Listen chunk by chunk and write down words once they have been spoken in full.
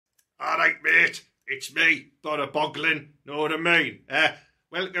All right, mate. It's me, Boro Boglin. Know what I mean?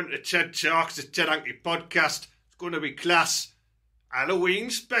 Welcome to TED Talks, the TED HANKY podcast. It's going to be class. Halloween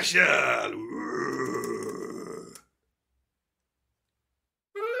special.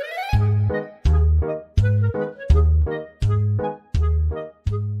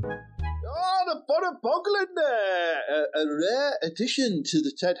 The Boro Boglin there. A rare addition to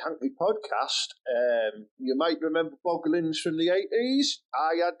the TED HANKY podcast. You might remember Boglins from the 80s.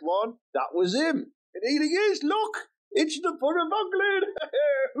 I had one. That was him. And here he is. Look. It's the Boro Boglin.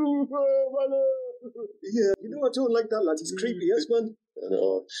 Yeah, you know I don't like that, lad. He's creepy, yes, man. I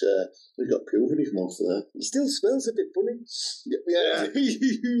know, he's got poo in his mouth there. He still smells a bit funny. Yeah.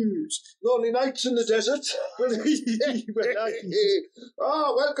 Lonely nights in the desert.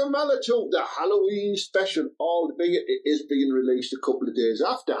 Oh, welcome, Mala, to the Halloween special. Albeit it is being released a couple of days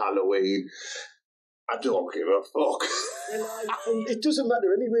after Halloween. I don't give a fuck. And it doesn't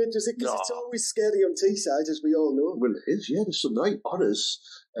matter anyway, does it? Because it's always scary on Teesside, as we all know. Well, it is, yeah. There's some night horrors.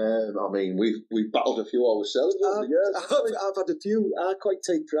 I mean, we've battled a few ourselves. I've had a few. I quite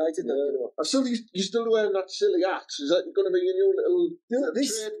take pride in that, you know. You're still wearing that silly hat. Is that going to be your new little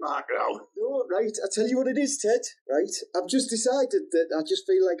trademark now? No, right. I tell you what it is, Ted, right? I've just decided that I just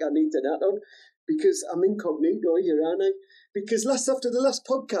feel like I need an hat on because I'm incognito here, aren't I? Because after the last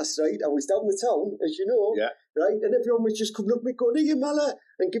podcast, right, I was down the town, as you know, right, and everyone was just coming up to me going, "Hey, Mala,"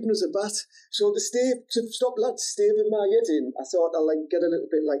 and giving us a bat. So to stop lads staving my head in, I thought I'll get a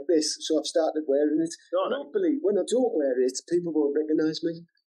little bit like this. So I've started wearing it. And hopefully, when I don't wear it, people won't recognise me.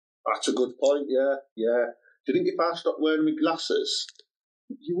 That's a good point. Yeah. Do you think if I stopped wearing my glasses,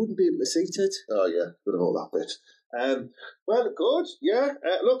 you wouldn't be able to see, Ted? Oh yeah, got all that bit. Well, good. Yeah.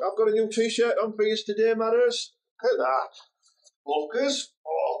 Look, I've got a new T-shirt on for you today, Matters. Look at that. Walkers,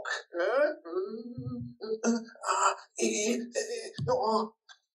 walk.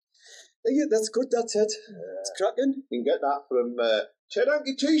 Yeah, that's good, that's it. It's cracking. You can get that from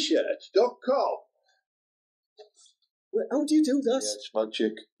tedhankyt-shirt.com. Well, how do you do that? Yeah, it's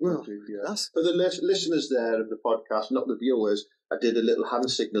magic. Well, for the listeners there of the podcast, not the viewers, I did a little hand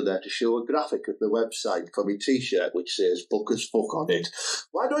signal there to show a graphic of the website for my T-shirt which says "Book as fuck" on it.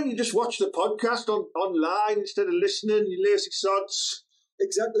 Why don't you just watch the podcast online instead of listening, you lazy sods?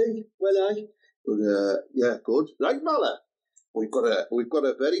 Exactly. Well, But, yeah, good. Right, Mala, we've got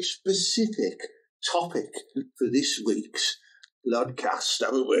a very specific topic for this week's podcast,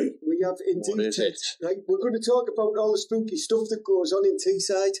 haven't we? We have indeed. What is it? Right, we're going to talk about all the spooky stuff that goes on in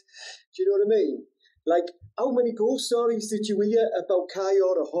Teesside. Do you know what I mean? Like, how many ghost stories did you hear about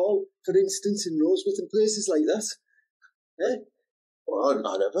Kyora Hall, for instance, in Roseworth and places like that? Eh? Well,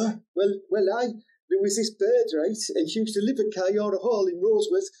 I never. Well, there was this bird, right, and she used to live at Kyora Hall in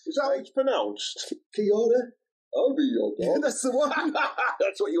Roseworth. Is that how it's pronounced? Kyora? I'll be your dog. That's the one.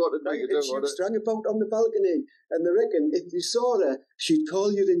 That's what you want to do. Right, and she was strung about on the balcony, and they reckon if you saw her, she'd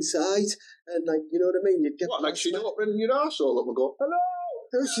call you inside, and you know what I mean? You'd get what, like she'd open your arsehole up and go, hello?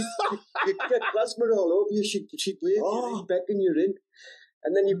 No, you'd get plasma all over you. She'd wave you in, beckon you in,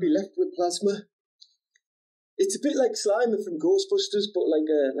 and then you'd be left with plasma. It's a bit like Slimer from Ghostbusters, but like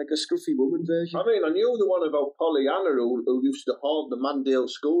a scruffy woman version. I mean, I knew the one about Pollyanna who used to haunt the Mandale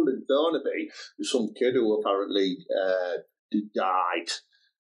School in Thornaby. Some kid who apparently died.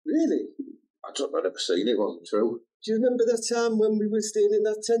 Really? I don't know, I've never seen it, it wasn't true. Do you remember that time when we were staying in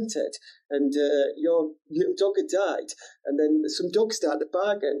that tent, Ted, and your little dog had died, and then some dog started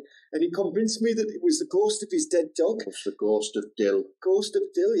barking, and he convinced me that it was the ghost of his dead dog. It was the ghost of Dill. Ghost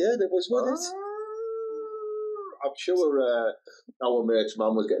of Dill, yeah, there was one. I'm sure our mate's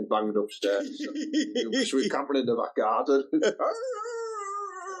mum was getting banged upstairs. She was camping in the back garden.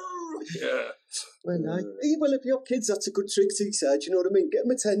 Yeah. Well, if your kids, that's a good trick, Teesside, you know what I mean? Get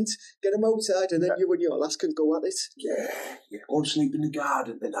them a tent, get them outside, and then you and your lass can go at it. Yeah, go and sleep in the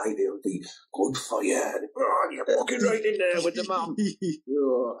garden tonight, it'll be good for you. Oh, you're walking right in there with the mum.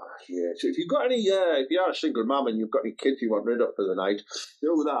 Oh, yeah, so if you've got any, if you are a single mum and you've got any kids you want rid of for the night,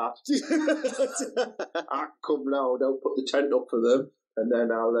 do that. I can come round, I'll put the tent up for them. And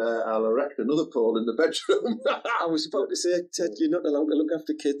then I'll erect another pole in the bedroom. I was about to say, Ted, you're not allowed to look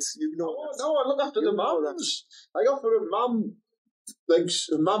after kids. You know. No, I look after the mums. I offer a mum, like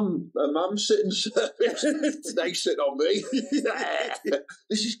a mum sitting service. They sit on me.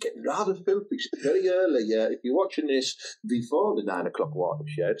 This is getting rather filthy. It's very early. If you're watching this before the 9 o'clock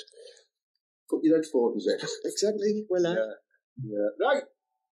watershed, put your headphones in. Exactly. Well, yeah. Right.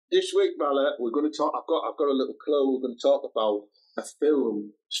 This week, Mala, we're going to talk. I've got a little clue. We're going to talk about a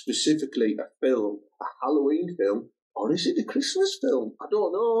film, specifically a Halloween film, or is it a Christmas film? I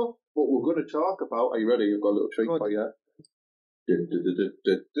don't know, but we're going to talk about. Are you ready? I've got a little treat for you.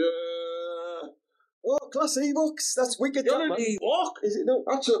 class Ewoks. That's wicked. You're that, an man. Ewok? Is it not?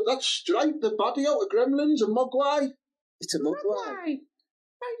 That's Stripe, the body out of Gremlins, and Mogwai. It's a Mogwai.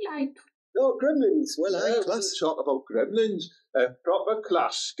 I like. No, Gremlins. Well, Yeah, class. talk about Gremlins. A proper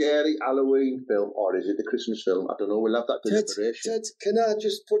class, scary Halloween film, or is it the Christmas film? I don't know. We'll have that deliberation. Ted, can I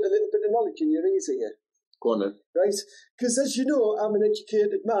just put a little bit of knowledge in your ears here? Go on then. Right? Because as you know, I'm an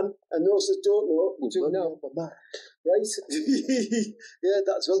educated man, and those that don't know, do now. Right? Yeah,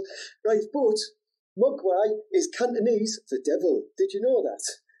 that's well. Right, but Mogwai is Cantonese for devil. Did you know that?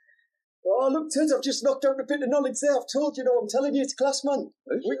 Oh, look, Ted, I've just knocked out a bit of knowledge there. I've told you, I'm telling you, it's class, man.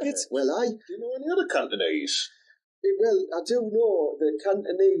 Wicked. Well, Do you know any other Cantonese? Well, I do know the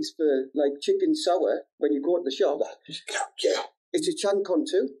Cantonese for, like, chicken sour when you go to the shop. Yeah. It's a chankon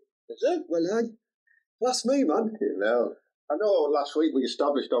too. Is it? Well, that's me, man. No. I know last week we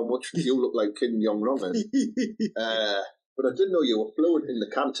established how much you look like Kim Jong-un. But I didn't know you were fluent in the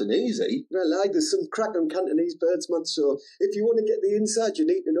Cantonese, eh? Well, there's some cracking Cantonese birds, man, so if you want to get the inside, you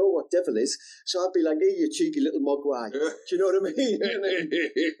need to know what devil is. So I'd be like, hey, you cheeky little Mogwai. Do you know what I mean?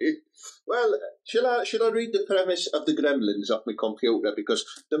 Well, should I read the premise of the Gremlins off my computer? Because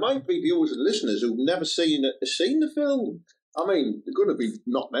there might be viewers and listeners who've never seen the film. I mean, there are going to be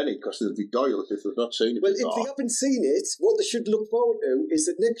not many, because there'll be Doyle if they've not seen it Well, before. if they haven't seen it, what they should look forward to is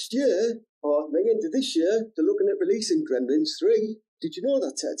that next year, or the end of this year, they're looking at releasing Gremlins 3. Did you know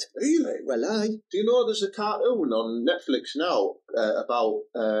that, Ted? Really? Well, Do you know there's a cartoon on Netflix now about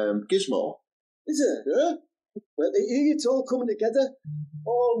Gizmo? Is it? Yeah. Well, it's all coming together,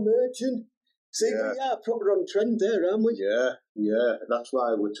 all merging. See, we are proper on trend there, aren't we? Yeah. That's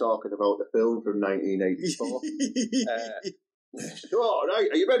why we're talking about the film from 1984. All right,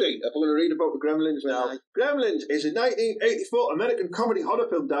 are you ready? I'm going to read about the Gremlins now. Gremlins is a 1984 American comedy horror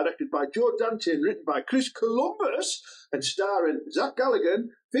film directed by Joe Dante and written by Chris Columbus and starring Zach Galligan,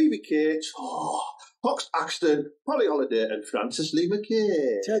 Phoebe Cates, Fox Axton, Polly Holiday and Frances Lee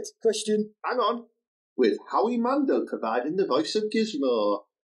McKay. Ted, question. Hang on. With Howie Mandel providing the voice of Gizmo.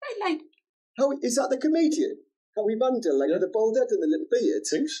 I like. How is that the comedian? Howie Mandel, like with the bald head and the little beard? I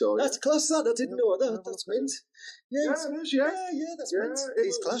think so. That's class, that. I didn't know that. That's mint. Yeah, it is, yeah. Yeah, that's mint.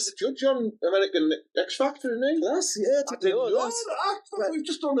 He's class. Judge on American X Factor, isn't he? Class, yeah. I didn't know that. We've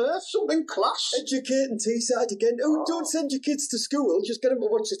just unearthed something class. Educating Teesside again. Oh, don't send your kids to school. Just get them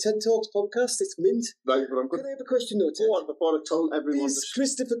to watch the TED Talks podcast. It's mint. Right, but I'm good. Can I have a question though, Ted? Go on, before I tell everyone. Is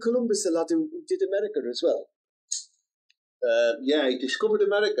Christopher Columbus the lad who did America as well? Yeah, he discovered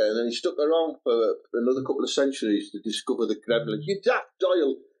America and then he stuck around for another couple of centuries to discover the Gremlins. You daft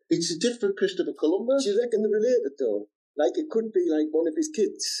Doyle. It's a different Christopher Columbus. Do you reckon they're related though? Like it could be like one of his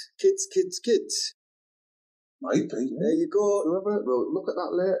kids. Kids. Might be. There you go. We'll look at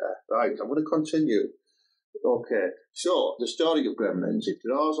that later. Right, I'm going to continue. Okay, so the story of Gremlins, it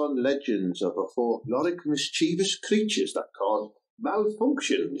draws on legends of a folkloric mischievous creatures that cause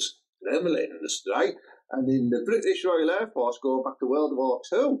malfunctions. Gremlins, right? And in the British Royal Air Force, going back to World War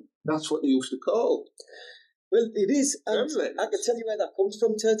II, that's what they used to call. Well, it is. And Gremlins. I can tell you where that comes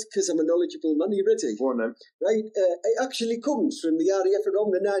from, Ted, because I'm a knowledgeable man. Are you ready? Go on then. Right, it actually comes from the RAF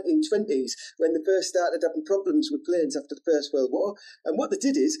around the 1920s when they first started having problems with planes after the First World War. And what they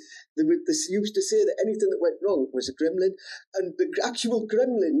did is they used to say that anything that went wrong was a gremlin. And the actual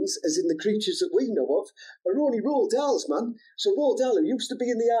gremlins, as in the creatures that we know of, are only Roald Dahl's, man. So Roald Dahl, who used to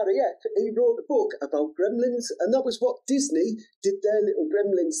be in the RAF, he wrote a book about gremlins. And that was what Disney did their little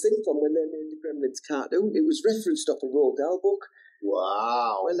Gremlins thing from when they made the Gremlins cartoon. It was referenced off a Roald Dahl book.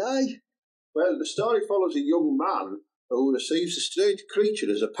 Wow. Well, the story follows a young man who receives a strange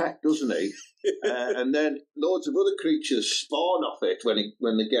creature as a pet, doesn't he? And then loads of other creatures spawn off it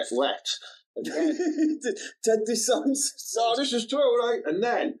when they get wet. And then, Ted, this sounds... no, this is true, right? And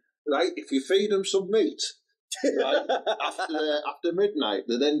then, right, if you feed them some meat, right, after midnight,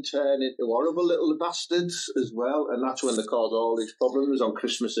 they then turn into horrible little bastards as well, and that's when they cause all these problems on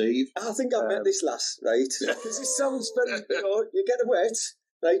Christmas Eve. I think I met this lass, right? Because it sounds very, you get her wet,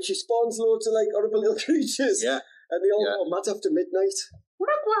 right? She spawns loads of, like, horrible little creatures. Yeah. And they all go mad after midnight.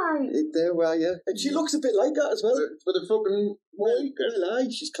 There were you. And she looks a bit like that as well. For the fucking week. Well,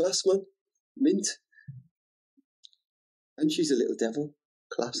 she's class, man. Mint. And she's a little devil.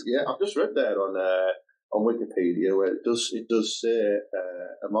 Class. Yeah, I've just read there on Wikipedia where it does say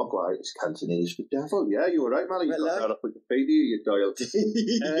a Mogwai is Cantonese for devil. Yeah, you were right, man. You got that off Wikipedia, you Doyle.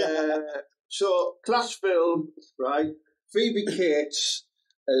 So, class film, right? Phoebe Cates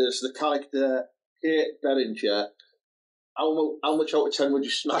as the character Kate Beringer. How much out of 10 would you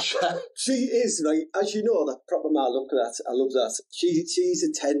smash her? She is, right, as you know, that proper man, look at that, I love that. She's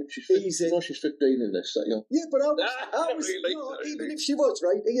a 10. She's 15 in this, that you. Yeah, but I was really, no, really. even if she was,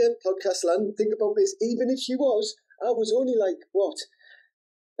 right, here, podcast land, think about this, even if she was, I was only like, what,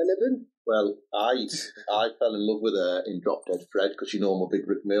 11? Well, I fell in love with her in Drop Dead Fred, because you know I'm a big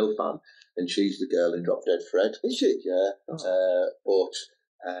Rick Mail fan, and she's the girl in Drop Dead Fred. Is she? Yeah. Oh.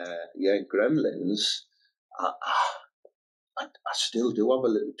 Yeah, in Gremlins, I still do have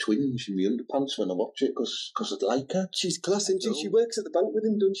a little twinge in my underpants when I watch it, because I'd like her. She's class, isn't she? She works at the bank with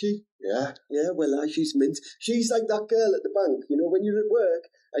him, doesn't she? Yeah. Yeah, well, she's mint. She's like that girl at the bank, you know, when you're at work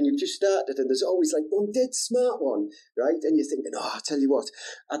and you've just started and there's always like one dead smart one, right? And you're thinking, oh, I tell you what,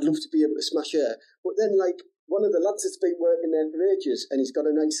 I'd love to be able to smash her. But then, like, one of the lads that's been working there for ages and he's got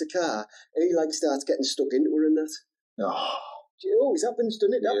a nicer car, he, like, starts getting stuck into her and that. Oh. It always happens,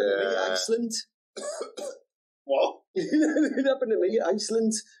 doesn't it? It happened to me at Iceland. What? It happened to me at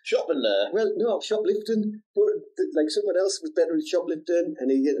Iceland. Shopping there? Well, no, shoplifting. But, like, someone else was better at shoplifting and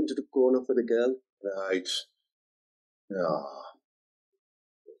he ended up going off with a girl. Right. Oh.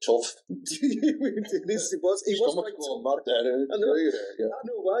 Tough. He was quite going tough. mad there. I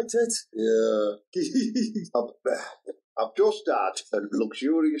know why, Ted. Yeah. I've just had a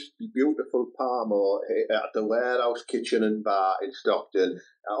luxurious, beautiful Parmo at the Warehouse Kitchen and Bar in Stockton.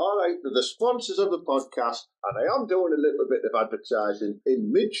 Now, all right, they're the sponsors of the podcast, and I am doing a little bit of advertising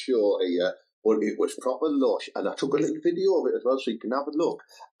in mid-show here, but it was proper lush, and I took a little video of it as well, so you can have a look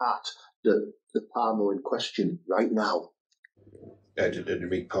at the Parmo in question right now. Edited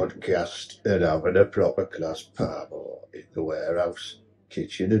me podcast and having a proper class Parmo in the Warehouse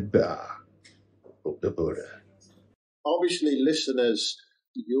Kitchen and Bar up the Boro. Obviously, listeners,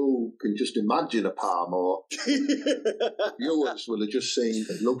 you can just imagine a Parmo. Viewers will have just seen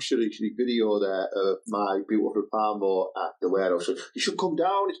a luxury video there of my beautiful Parmo at the Warehouse. So you should come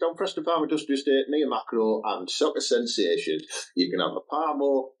down. It's down Preston Farm Industrial Estate near Macro and Soccer Sensation. You can have a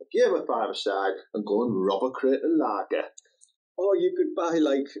Parmo, a game of five-a-side, and go and rob a crate of lager. Or you could buy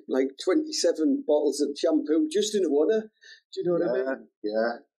like 27 bottles of shampoo just in a water. Do you know what I mean?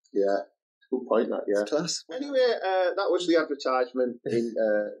 Yeah. Good point, that, yeah. Class. Anyway, that was the advertisement in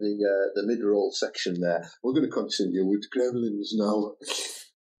the mid-roll section there. We're going to continue with Gremlins now.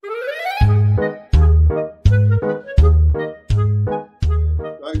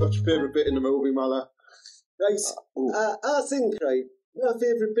 Right, what's your favourite bit in the movie, Mala? Right, I think, right, my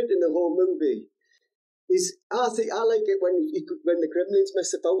favourite bit in the whole movie is, I like it when the Gremlins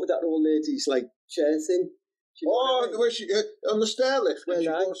mess about with that old lady's, like, chair thing. Where she on the stair lift when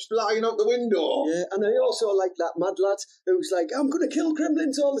she goes flying out the window. Yeah, and I also like that mad lad who's like, I'm going to kill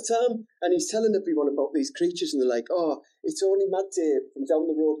gremlins all the time. And he's telling everyone about these creatures, and they're like, oh, it's only Mad Dave from down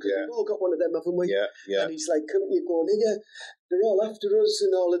the road, because we've all got one of them, haven't we? Yeah. And he's like, couldn't you go, they're all after us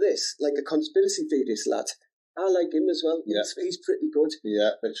and all of this, like a conspiracy theorist lad. I like him as well. Yeah. He's pretty good.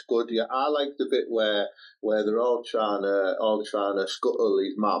 Yeah, it's good. Yeah, I like the bit where they're all trying to scuttle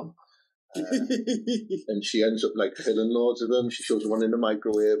his mum. And she ends up like killing loads of them. She shoves one in the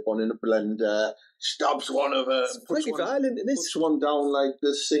microwave, one in the blender, stabs one of them. It's pretty violent, isn't it? Puts one down like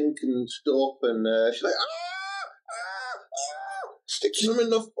the sink and stuff, and she's like, sticks them in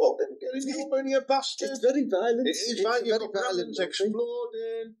the fucking getting you up in your bastard. It's very violent. It is violent. You've got violence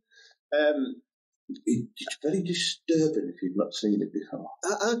exploding. It's very disturbing if you've not seen it before.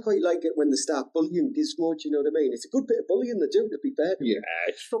 I quite like it when they start bullying Gizmo, do you know what I mean? It's a good bit of bullying they do, to be fair. Yeah,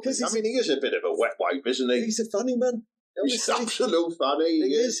 it's probably, I mean, he is a bit of a wet wipe, isn't he? He's a funny man. He's absolute funny.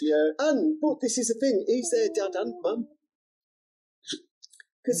 He is, yeah. But this is the thing, he's their dad and mum.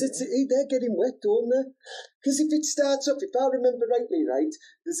 Because they're getting wet, don't they? Because if it starts off, if I remember rightly, right,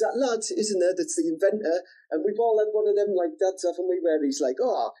 there's that lad, isn't there, that's the inventor, and we've all had one of them, like, dads, haven't we, where he's like,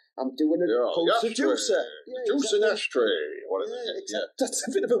 I'm doing a pulsar juicer. Juicing ashtray. That's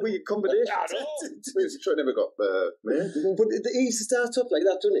a bit of a weird combination. I know. I never got made. But he starts off like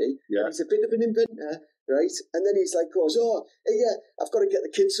that, doesn't he? Yeah. And he's a bit of an inventor, right? And then he's like, goes, I've got to get the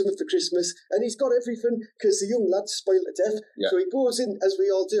kids something for Christmas. And he's got everything, because the young lad's spoiled to death. Yeah. So he goes in, as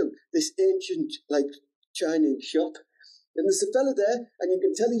we all do, this ancient, like, Chinese shop. And there's a fella there, and you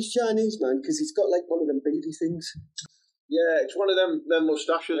can tell he's Chinese, man, because he's got, like, one of them beady things. Yeah, it's one of them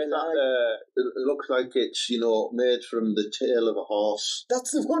moustaches that it looks like it's, made from the tail of a horse.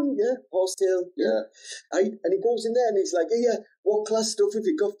 That's the one, yeah, horse tail. Yeah. And he goes in there and he's like, what class stuff have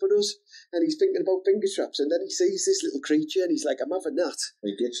you got for us? And he's thinking about finger traps, and then he sees this little creature and he's like, I'm having that.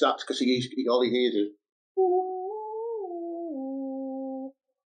 He gets that because all he hears is...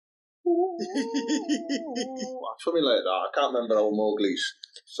 Something like that. I can't remember how Mowgli's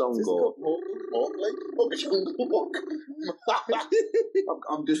song goes. book, like Book of Jungle Book.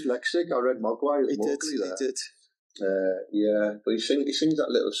 I'm dyslexic. I read Mogwai. He did. Yeah, but he sings that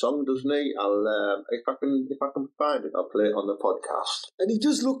little song, doesn't he? I'll if I can find it, I'll play it on the podcast. And he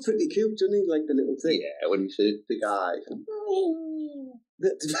does look pretty cute, doesn't he? Like the little thing. Yeah, when he says big eyes.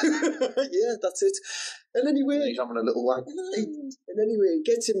 Yeah, that's it. And anyway, he's having a little wank. And anyway, he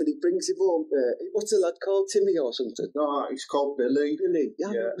gets him and he brings him home. What's the lad called? Timmy or something? No, he's called Billy. Billy,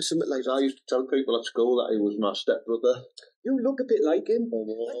 yeah. Something like that. I used to tell people at school that he was my stepbrother. You look a bit like him.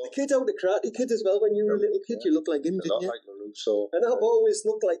 Like the kid out of Karate Kid as well. When you were a little kid, you looked like him, didn't you? Like LaRusso. And I've always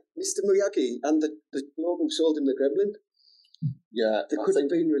looked like Mr. Miyagi and the bloke who sold him the Gremlin. Yeah, they could have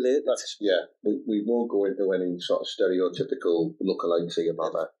been related. We won't go into any sort of stereotypical lookalikes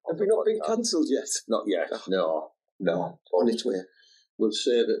about that. Have we not been cancelled yet? Not yet. No. On its way. We'll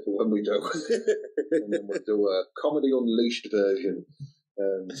save it for when we do. And then we'll do a Comedy Unleashed version.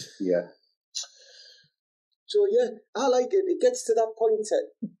 Yeah. So yeah, I like it. It gets to that point.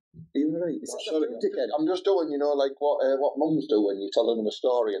 Are you right? I'm just doing, like what mums do when you're telling them a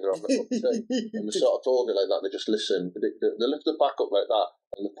story and they're having a cup of tea, and they sort of talk like that. They just listen. They lift their back up like that,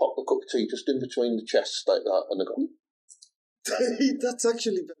 and they pop the cup of tea just in between the chests like that, and they go. That's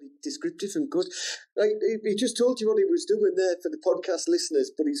actually very descriptive and good. Like he just told you what he was doing there for the podcast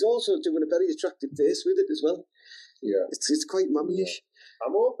listeners, but he's also doing a very attractive face with it as well. Yeah, it's quite mummy-ish.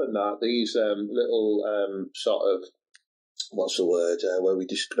 I'm hoping that these little sort of, what's the word, where we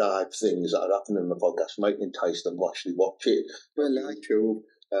describe things that are happening in the podcast might entice them to actually watch it on YouTube.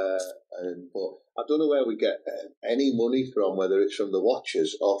 But I don't know where we get any money from, whether it's from the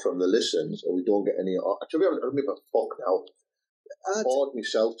watchers or from the listens, or we don't get any. Actually, I don't give a fuck now. I've bored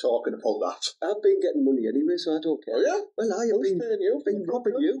myself talking about that. I've been getting money anyway, so I don't care. Oh, yeah? Well, I have been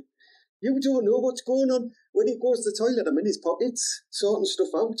robbing you. You don't know what's going on. When he goes to the toilet, I'm in his pockets, sorting stuff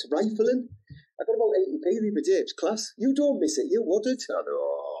out, rifling. I got about 80p the other day. It's class. You don't miss it. You want it. I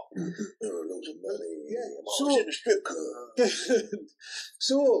know. Loads of money. Yeah. In the strip club.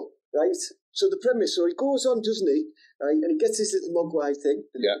 So the premise, so he goes on, doesn't he? Right, and he gets this little mogwai thing,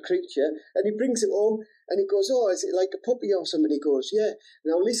 the little creature, and he brings it home, and he goes, "Oh, is it like a puppy or something?" He goes, "Yeah.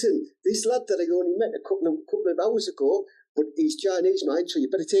 Now listen, this lad that I only met a couple of hours ago, but he's Chinese, mind, so you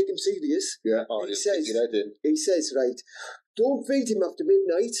better take him serious." Yeah. He says, right, don't feed him after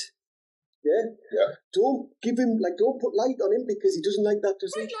midnight. Yeah? Yeah. Don't put light on him because he doesn't like that,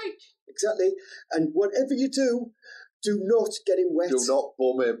 does he? Light. Exactly. And whatever you do not get him wet. Do not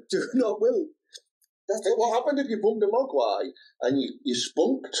bum him. Do not will. That's what happened if you bummed a mogwai and you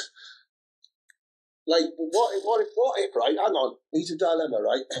spunked? Like, what if, right? Hang on. It's a dilemma,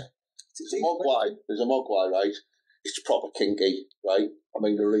 right? There's a mogwai, right? It's proper kinky, right? I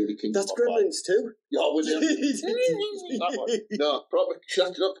mean, they're really kinky. That's Gremlins too. Yeah, was it? That one. No, proper.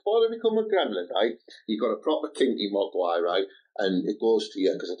 Before they become a gremlin, right? You got a proper kinky mogwai, right? And it goes to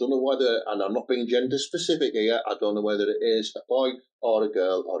you, because I don't know whether, and I'm not being gender specific here, I don't know whether it is a boy or a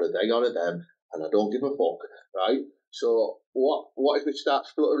girl or a they or a them, and I don't give a fuck, right? So what if it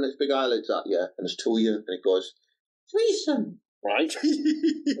starts fluttering its big eyelids at you, and it's to you, and it goes, threesome, right?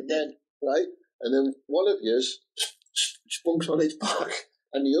 And then one of yours spunks on its back,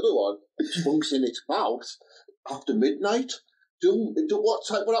 and the other one spunks in its mouth after midnight. What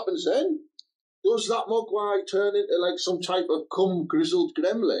happens then? Does that mogwai turn into like some type of grizzled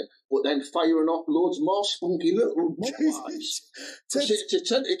gremlin, but then firing off loads more spunky little mogwais?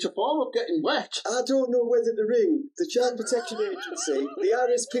 It's a form of getting wet. I don't know whether to ring the Child Protection Agency, the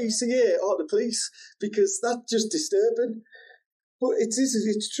RSPCA, or the police, because that's just disturbing. But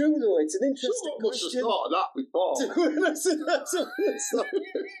it's true though. It's an interesting question. Must have thought of that before.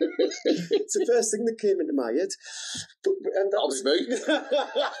 It's the first thing that came into my head. And that was me.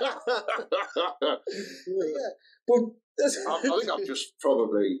 Yeah, but I think I've just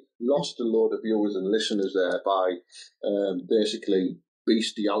probably lost a load of viewers and listeners there by basically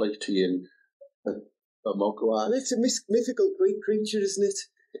bestiality in a mogwai. Well, it's a mythical creature, isn't it?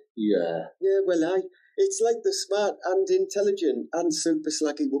 Yeah. Yeah. Well, it's like the smart and intelligent and super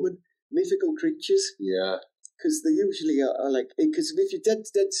slaggy woman, mythical creatures. Yeah. Because they usually are like, because if you're dead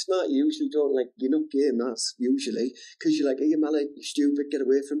smart, you usually don't you're not game ass, usually. Because you're like, hey, Mally, you're stupid, get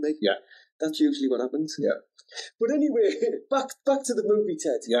away from me. Yeah. That's usually what happens. Yeah. But anyway, back to the movie,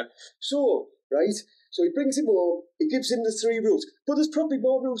 Ted. Yeah. So, right, So he brings him home, he gives him the 3 rules. But there's probably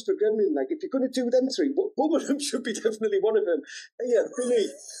more rules for Gremlin. Like, if you're going to do them 3, one of them should be definitely one of them. Hey, yeah,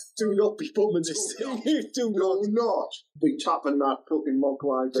 Billy, do not be bumming this thing. Do not be tapping that fucking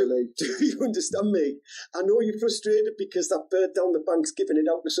mogwai, Billy. Do you understand me? I know you're frustrated because that bird down the bank's giving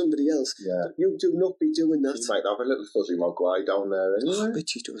it out to somebody else. Yeah. But you do not be doing that. She might have a little fuzzy mogwai down there anyway. I bet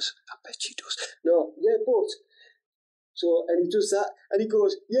she does. No, yeah, but... So, and he does that, and he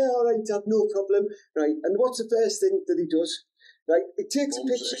goes, yeah, all right, Dad, no problem. Right, and what's the first thing that he does? Right, he takes a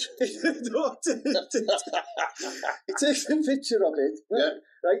picture. He takes a picture of it, right? Yeah.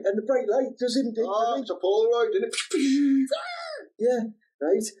 Right, and the bright light does indeed. It's a Polaroid, isn't it? Yeah,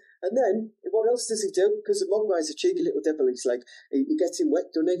 right. And then, what else does he do? Because the mogwai's a cheeky little devil. He's like, he gets him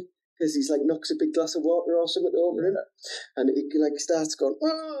wet, doesn't he? Because he's like, knocks a big glass of water or something over him. And he like starts going,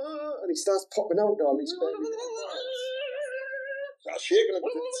 and he starts popping out all these Starts shaking it.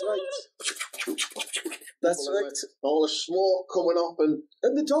 That's right. That's right. All the smoke coming up,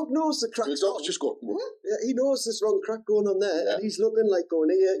 and the dog knows the crack's the dog's just going, yeah, he knows there's wrong crack going on there, and he's looking like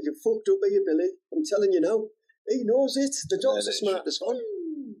going, here, you fucked up here, Billy. I'm telling you now. He knows it. The dog's the smartest one.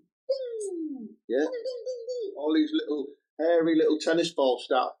 Yeah. All these little hairy little tennis balls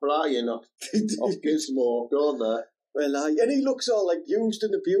start flying off Gizmo, don't they? Well, and he looks all like used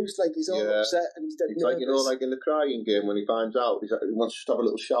and abused, like he's all upset and he's dead nervous. Like, you know, like in the crying game when he finds out, he wants to have a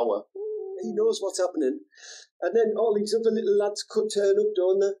little shower. He knows what's happening. And then all these other little lads could turn up,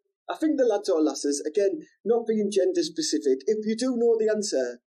 don't they? I think the lads or lasses, again, not being gender specific. If you do know the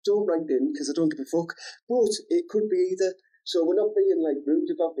answer, don't write in, because I don't give a fuck. But it could be either. So we're not being like rude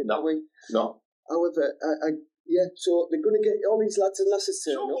about it, are we? No. However, yeah, so they're going to get all these lads and lasses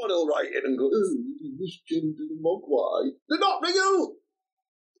turn up. Someone will write in and go, this gender mogwai. They're not real!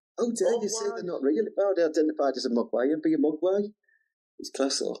 How dare you say they're not real? If I were identified as a mogwai, it'd be a mogwai. It's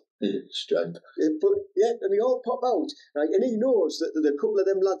class, though. Strength. But, yeah, and they all pop out, right? And he knows that a couple of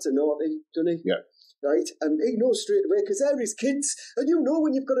them lads are naughty, doesn't he? Yeah. Right? And he knows straight away, because they're his kids. And you know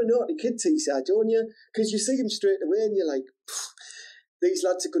when you've got a naughty kid, Teesside, don't you? Because you see him straight away and you're like, these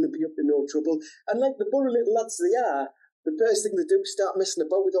lads are going to be up to no trouble. And like the Boro little lads they are, the first thing they do is start messing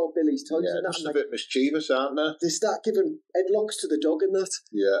about with all Billy's toys. Yeah, and that, just a bit mischievous, aren't they? They start giving headlocks to the dog and that.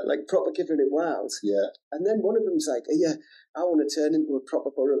 Yeah. Like proper giving it wild. Yeah. And then one of them's like, yeah, I want to turn into a proper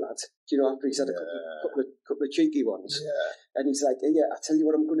Boro lad. Do you know, after he's had a couple of cheeky ones. Yeah. And he's like, yeah, I tell you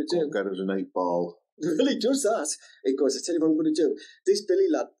what I'm going to do. Get us an 8-ball. Really does that. He goes, I tell you what I'm going to do. This Billy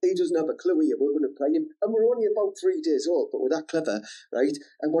lad, he doesn't have a clue here. We're going to play him. And we're only about 3 days old, but we're that clever, right?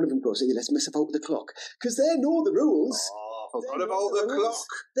 And one of them goes, hey, let's mess about with the clock. Because they know the rules. Oh, forgot about the clock.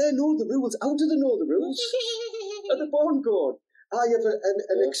 They know the rules. How do they know the rules? Are they born going? I have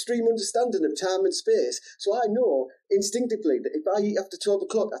an extreme understanding of time and space, so I know instinctively that if I eat after 12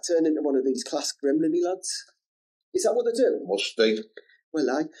 o'clock, I turn into one of these class gremlin-y lads. Is that what they do? Must be. Well,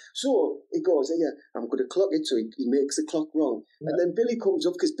 so he goes, yeah, I'm going to clock it, so he makes the clock wrong. Yeah. And then Billy comes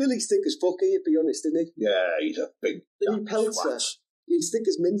up, because Billy's thick as fuck, he'd be honest, isn't he? Yeah, he's a big Billy Peltzer. He's thick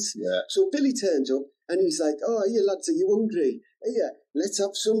as mince. Yeah. So Billy turns up, and he's like, oh, here, lads, are you hungry? Here, let's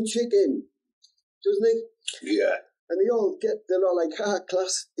have some chicken. Doesn't he? Yeah. And they're all like,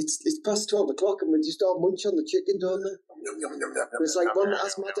 class, it's past 12 o'clock, and we just all munch on the chicken, don't they? It's like one that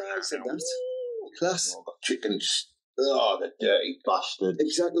has mad eyes and that. Class. Oh, got chickens. Oh, the dirty bastard.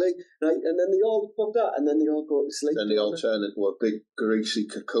 Exactly. Right, and then they all pop that, and then they all go to sleep. Then they all turn into a big, greasy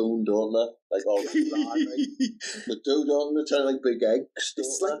cocoon, don't they? Like all slimy. They do, don't they? Turn like big eggs.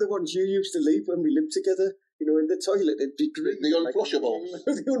 It's like the ones you used to leave when we lived together. You know, in the toilet, it'd be green. The unflushables.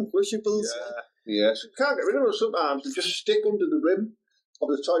 The unflushables. Yeah. Yes. You can't get rid of them sometimes. They just stick under the rim of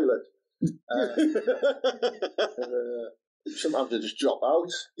the toilet. Sometimes they just drop out.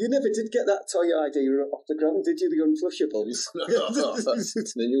 You never did get that toy idea off the ground, did you? The unflushables.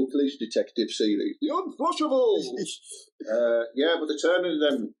 The new police detective series. The unflushables. Yeah, but they turn into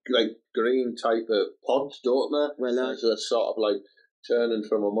them like green type of pods, don't they? Well, they're sort of like turning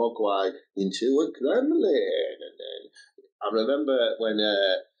from a mogwai into a gremlin. And then I remember when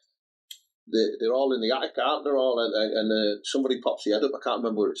they're all in the attic, aren't they? All and somebody pops the head up. I can't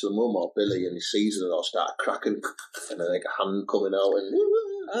remember whether it's the mum or Billy, and he sees it and all start cracking, and then like a hand coming out. And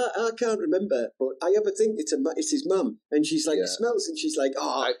I can't remember, but I ever think it's his mum, and she's like smells, and she's like,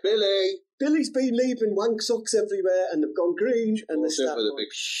 oh, like Billy. Billy's been leaving wank socks everywhere, and they've gone green, and they start with a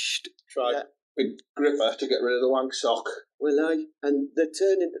big big gripper to get rid of the wank sock. Well, and they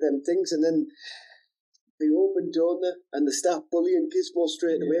turn into them things, and then they open, don't they? And they start bullying Gizmo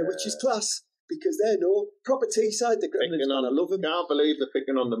straight away, which is class, because they know proper Teesside, the Gremlins, and I love them. Can't believe they're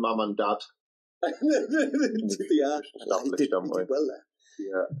picking on the mum and dad. They are. They did well there.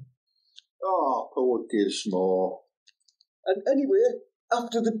 Yeah. Oh, poor Gizmo. And anyway,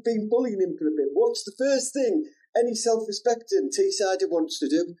 after they've been bullying him for a bit, what's the first thing any self-respecting Teessider wants to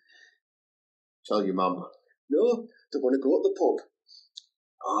do? Tell your mum. No, they want to go to the pub.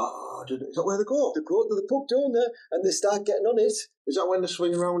 Oh, is that where they go? They go to the pub, don't they? And they start getting on it. Is that when they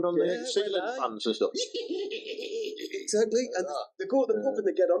swing around on Yeah, the ceiling well, fans and stuff? Exactly. And they go to the pub and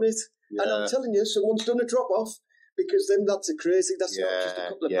they get on it. Yeah. And I'm telling you, someone's done a drop-off, because then that's a crazy, that's not just a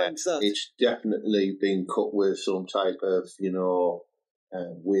couple of pints, that. It's definitely been cut with some type of,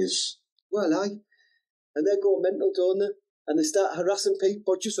 whiz. Well, aye. And they go mental, don't they? And they start harassing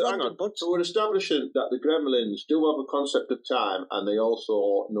people, just So hang on. So we're establishing that the Gremlins do have a concept of time, and they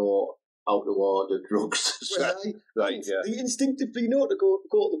also know how to order drugs. Well, right, yeah. They instinctively know to go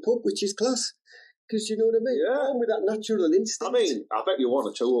to the pub, which is class. Because you know what I mean? Yeah. Born with that natural instinct. I mean, I bet you one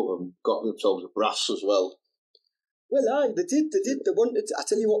or two of them got themselves a brass as well. Well, aye, they did. They wanted, I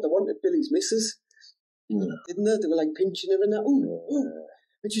tell you what, they wanted Billy's missus. Yeah. Didn't they? They were like pinching her and that. Ooh, ooh.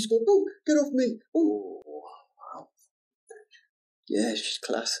 And she's going, oh, get off me. Ooh. Yeah, she's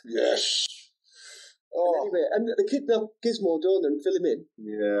class. Yes. Oh. And anyway, and they kidnap Gizmo, don't they, and fill him in.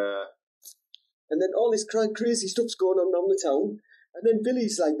 Yeah. And then all this crazy stuff's going on the town. And then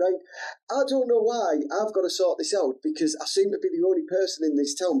Billy's like, right, I don't know why I've got to sort this out, because I seem to be the only person in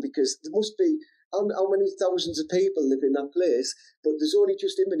this town, because there must be how many thousands of people live in that place, but there's only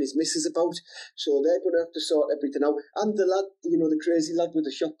just him and his missus about, so they're going to have to sort everything out. And the lad, the crazy lad with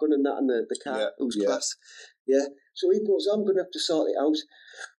the shotgun and that, and the car, who's class. Yeah, so he goes, I'm going to have to sort it out.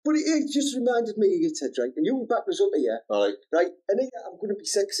 But it just reminded me of you, Ted, right? And you can back us up here. Right. Right, and here I'm going to be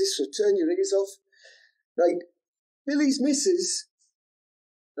sexist, so turn your ears off. Right, Billy's missus,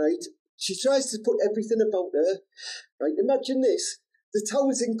 right, she tries to put everything about her. Right, imagine this. The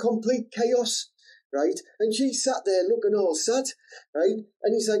town's in complete chaos. Right, and she sat there looking all sad, right,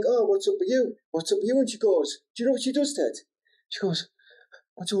 and he's like, oh, what's up with you? What's up with you? And she goes, do you know what she does, Ted? She goes,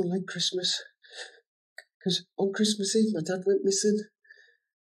 I don't like Christmas, because on Christmas Eve my dad went missing,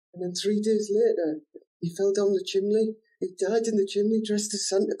 and then 3 days later he fell down the chimney. He died in the chimney dressed as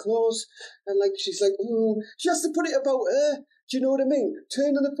Santa Claus, and she's like, oh, she has to put it about her. Do you know what I mean?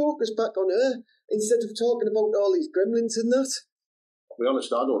 Turning the focus back on her instead of talking about all these gremlins and that. I'll be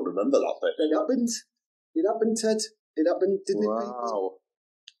honest, I don't remember that bit. It happened. It happened, Ted. It happened, didn't it? Wow.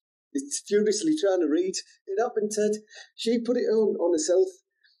 It's furiously trying to read. It happened, Ted. She put it on herself,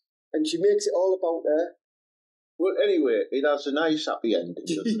 and she makes it all about her. Well, anyway, it has a nice happy ending,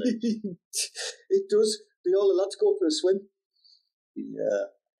 doesn't it? It does. All the lads go for a swim.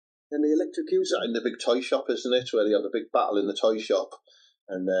 Yeah. And they electrocute. Is that in the big toy shop, isn't it? Where they have a big battle in the toy shop.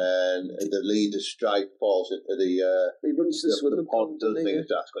 And then the leader Stripe falls into the he runs to the pond, doesn't he?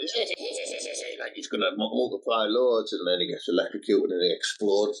 Like he's going to multiply loads, and then he gets electrocuted and he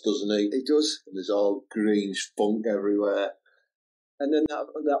explodes, doesn't he? He does. And there's all green spunk everywhere. And then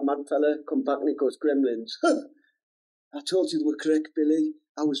that mad fella come back and he goes, Gremlins. I told you they were correct, Billy.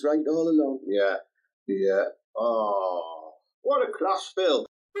 I was right all along. Yeah. Yeah. Oh, what a class film.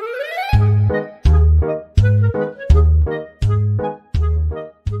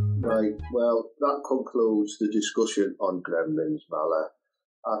 Right, well, that concludes the discussion on Gremlins, Mala.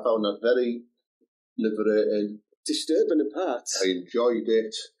 I found that very liberating. Disturbing apart. I enjoyed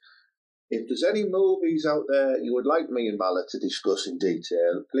it. If there's any movies out there you would like me and Mala to discuss in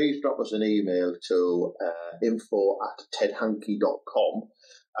detail, please drop us an email to info@tedhanky.com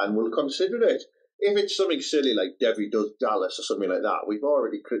and we'll consider it. If it's something silly like Debbie Does Dallas or something like that, we've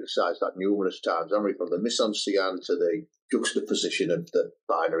already criticised that numerous times, haven't we? From the mise-en-scène to the juxtaposition of the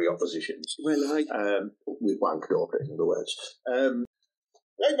binary oppositions. Well, we've wanked over it, in other words.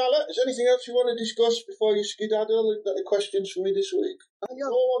 Right, Mala, is there anything else you want to discuss before you skedaddle? Any questions for me this week?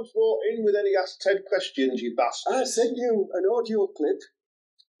 No one's brought in with any Ask Ted questions, you bastard. I sent you an audio clip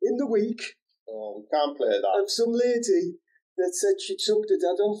in the week. Oh, we can't play that. Of some lady that said she'd sucked her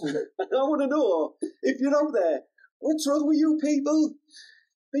dad off. And I want to know, if you're out there, what's wrong with you people?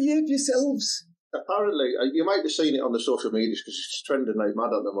 Behave yourselves. Apparently, you might have seen it on the social medias because it's trending like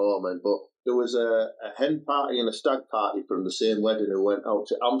mad at the moment, but there was a hen party and a stag party from the same wedding who went out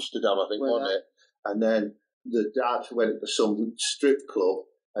to Amsterdam, I think, wasn't it? And then the dad went to some strip club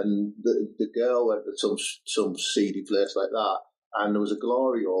and the girl went to some seedy place like that, and there was a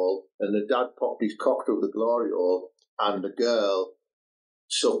glory hole, and the dad popped his cock through the glory hole, and the girl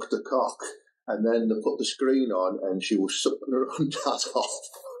sucked the cock, and then they put the screen on, and she was sucking her own dad off.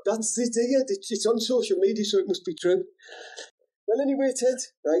 That's it, yeah. It's on social media, so it must be true. Well, anyway, Ted,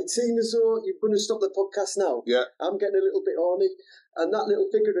 right, seeing as though you're going to stop the podcast now, Yeah. I'm getting a little bit horny, and that little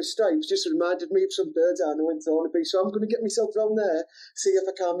figure of stripes just reminded me of some birds I know in Thornaby, so I'm going to get myself round there, see if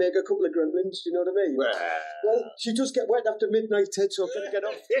I can make a couple of gremlins, you know what I mean? Well, she does get wet after midnight, Ted, so I've got to get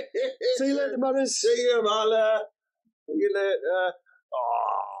off. See you later, Maris. See you, Mala. See you later.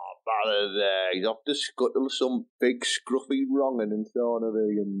 Oh, Mala there. He's off to scuttle some big scruffy wronging in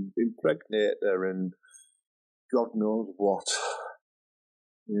Thornaby and impregnate her and God knows what.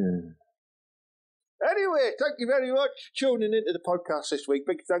 Yeah. Anyway, thank you very much for tuning into the podcast this week.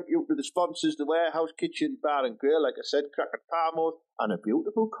 Big thank you to the sponsors, the Warehouse Kitchen Bar and Grill, like I said, Cracker Parmos, and a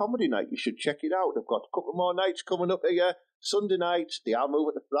beautiful comedy night. You should check it out. They've got a couple more nights coming up here. Sunday nights, they are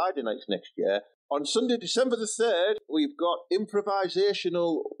moving to Friday nights next year. On Sunday, December the 3rd, we've got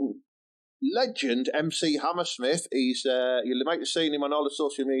improvisational legend MC Hammersmith. He's you might have seen him on all the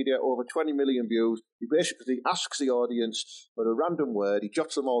social media, over 20 million views. He basically asks the audience for a random word, he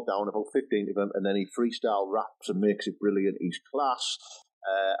jots them all down, about 15 of them, and then he freestyle raps and makes it brilliant. He's class,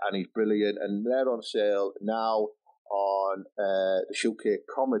 and he's brilliant, and they're on sale now on the Shoecake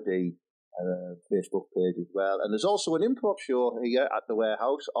Comedy Facebook page as well. And there's also an improv show here at the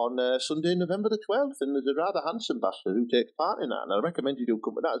Warehouse on Sunday, November the 12th, and there's a rather handsome bastard who takes part in that, and I recommend you do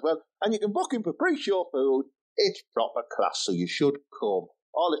come to that as well. And you can book him for pre-show food. It's proper class, so you should come.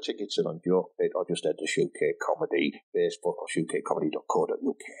 All the tickets are on JokePit, or just head to Shoecake Comedy Facebook or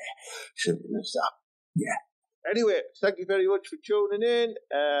shoecakecomedy.co.uk. Simple as that. Yeah. Anyway, thank you very much for tuning in.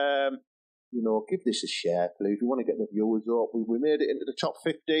 Give this a share, please. We want to get the viewers up. We made it into the top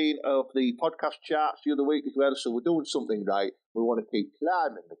 15 of the podcast charts the other week as well, so we're doing something right. We want to keep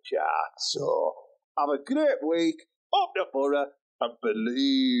climbing the charts. So have a great week. Up the borough and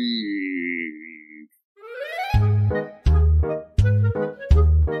believe.